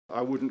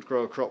I wouldn't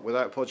grow a crop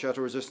without pod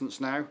shatter resistance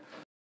now.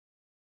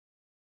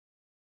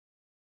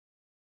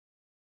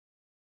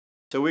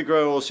 So we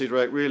grow oilseed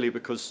rape really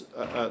because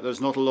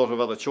there's not a lot of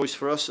other choice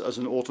for us as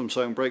an autumn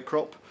sown break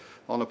crop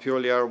on a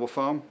purely arable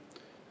farm.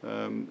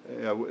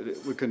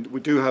 We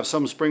do have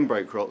some spring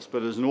break crops,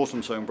 but as an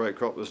autumn sown break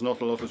crop there's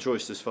not a lot of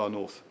choice this far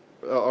north.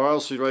 Our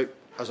oilseed rape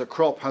as a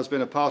crop has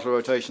been a part of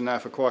rotation now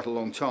for quite a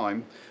long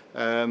time.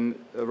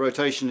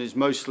 Rotation is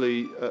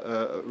mostly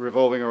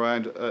revolving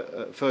around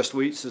first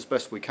wheats as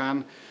best we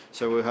can.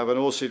 So we have an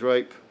oilseed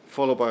rape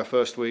followed by a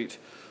first wheat,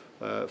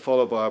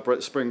 followed by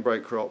a spring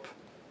break crop,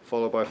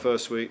 followed by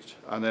first wheat,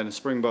 and then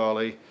spring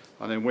barley,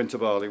 and then winter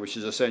barley, which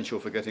is essential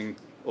for getting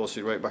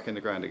oilseed rape back in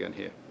the ground again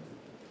here.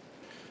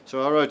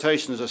 So our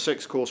rotation is a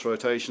 6-course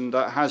rotation.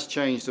 That has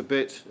changed a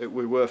bit.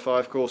 We were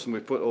 5-course and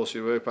we've put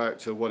oilseed rape out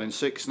to 1 in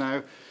 6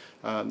 now.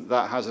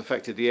 That has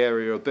affected the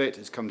area a bit,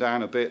 it's come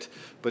down a bit,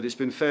 but it's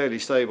been fairly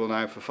stable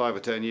now for 5 or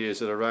 10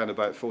 years at around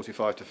about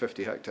 45 to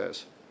 50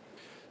 hectares.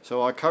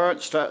 So our current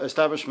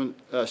establishment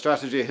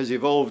strategy has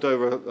evolved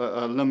over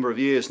a number of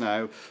years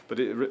now, but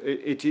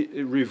it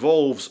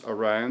revolves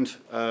around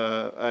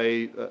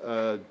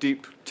a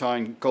deep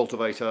tine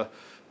cultivator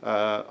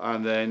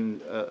and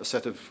then a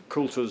set of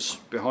coulters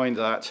behind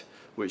that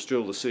which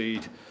drill the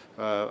seed,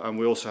 and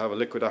we also have a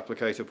liquid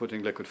applicator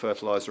putting liquid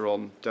fertilizer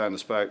on down the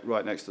spout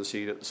right next to the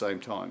seed at the same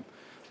time.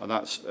 And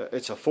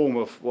it's a form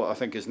of what I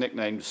think is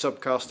nicknamed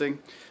subcasting,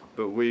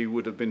 but we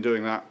would have been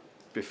doing that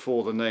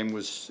before the name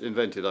was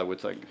invented, I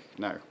would think,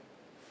 now.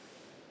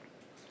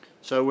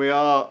 So we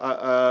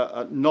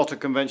are not a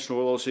conventional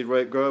oilseed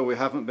rape grower. We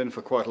haven't been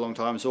for quite a long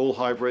time. It's all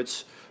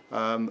hybrids,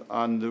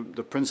 and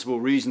the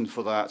principal reason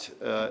for that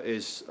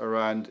is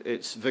around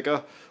its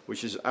vigour,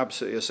 which is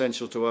absolutely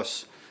essential to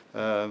us.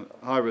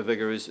 Hybrid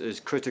vigour is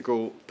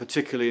critical,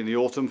 particularly in the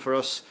autumn for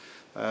us,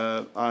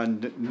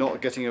 and not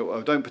getting it.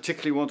 I don't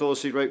particularly want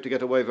oilseed rape to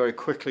get away very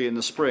quickly in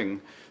the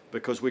spring,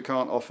 because we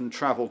can't often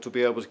travel to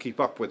be able to keep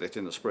up with it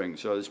in the spring.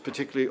 So it's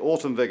particularly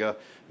autumn vigour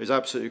is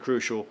absolutely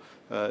crucial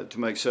to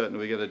make certain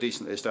we get a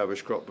decently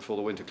established crop before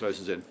the winter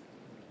closes in.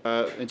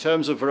 In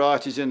terms of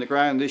varieties in the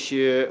ground this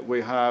year,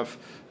 we have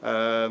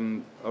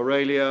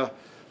Aurelia,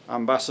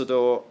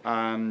 Ambassador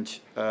and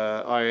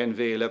INV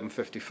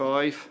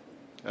 1155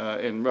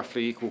 in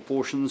roughly equal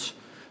portions.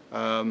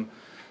 Best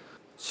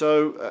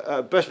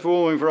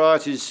performing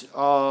varieties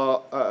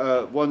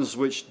are ones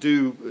which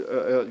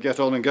do get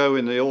on and go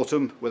in the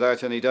autumn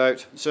without any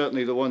doubt.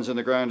 Certainly the ones in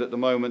the ground at the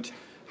moment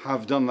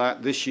have done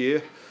that this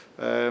year.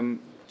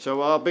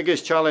 So our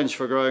biggest challenge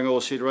for growing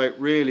oilseed rape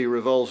really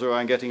revolves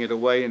around getting it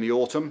away in the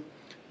autumn.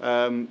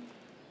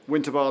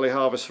 Winter barley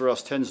harvest for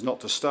us tends not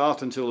to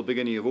start until the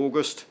beginning of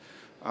August,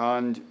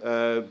 and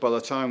by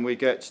the time we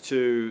get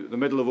to the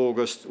middle of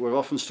August we've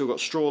often still got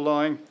straw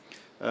lying.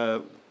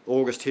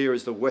 August here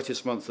is the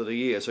wettest month of the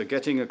year, so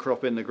getting a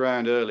crop in the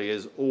ground early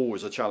is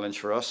always a challenge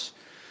for us.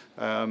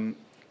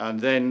 And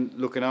then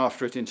looking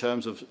after it in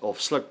terms of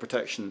slug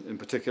protection in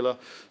particular.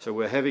 So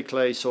we're heavy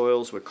clay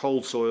soils, we're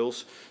cold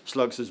soils.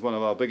 Slugs is one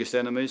of our biggest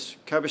enemies.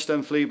 Cabbage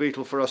stem flea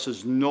beetle for us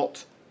has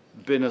not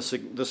been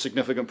the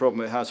significant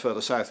problem it has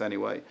further south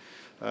anyway.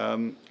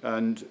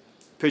 And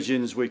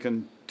pigeons we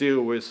can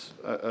deal with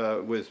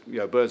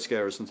bird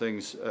scarers and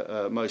things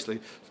mostly.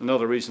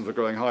 Another reason for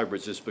growing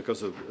hybrids is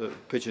because of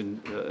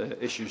pigeon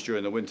issues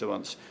during the winter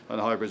months, and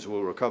the hybrids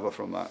will recover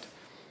from that.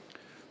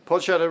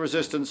 Pod shatter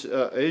resistance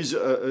is,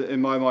 in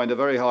my mind, a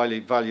very highly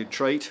valued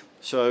trait.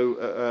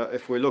 So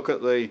if we look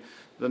at the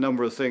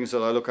number of things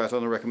that I look at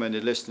on the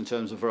recommended list in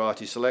terms of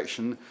variety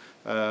selection,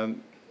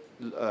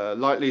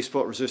 light leaf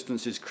spot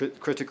resistance is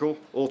critical.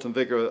 Autumn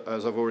vigour,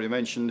 as I've already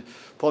mentioned.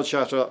 Pod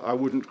shatter, I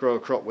wouldn't grow a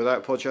crop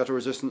without pod shatter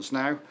resistance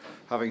now,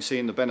 having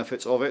seen the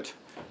benefits of it.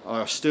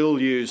 I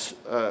still use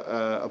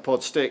a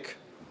pod stick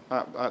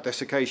at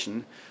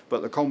desiccation,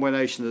 but the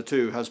combination of the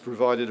two has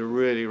provided a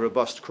really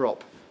robust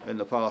crop in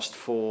the past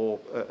for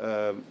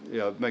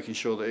making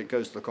sure that it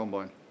goes to the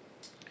combine.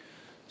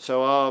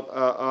 So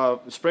our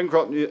spring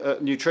crop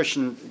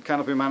nutrition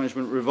canopy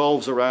management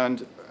revolves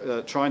around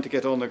trying to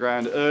get on the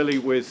ground early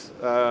with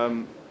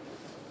the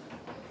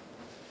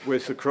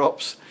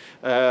crops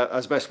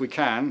as best we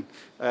can,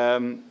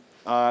 and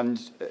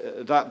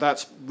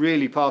that's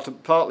really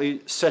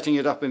partly setting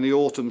it up in the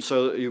autumn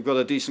so that you've got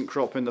a decent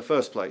crop in the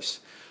first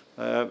place,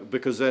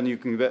 because then you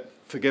can get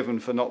forgiven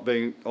for not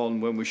being on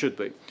when we should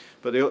be.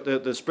 But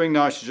the spring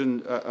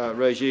nitrogen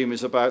regime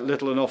is about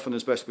little and often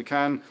as best we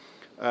can.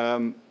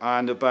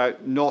 And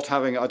about not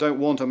having, I don't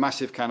want a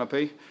massive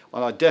canopy,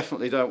 and I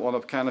definitely don't want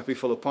a canopy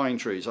full of pine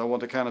trees. I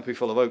want a canopy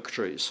full of oak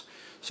trees.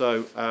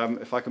 So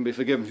if I can be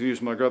forgiven for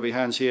using my grubby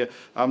hands here,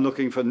 I'm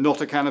looking for not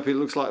a canopy that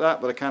looks like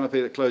that, but a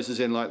canopy that closes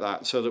in like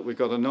that, so that we've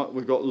got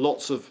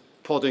lots of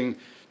podding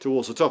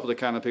towards the top of the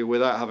canopy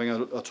without having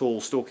a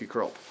tall stalky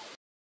crop.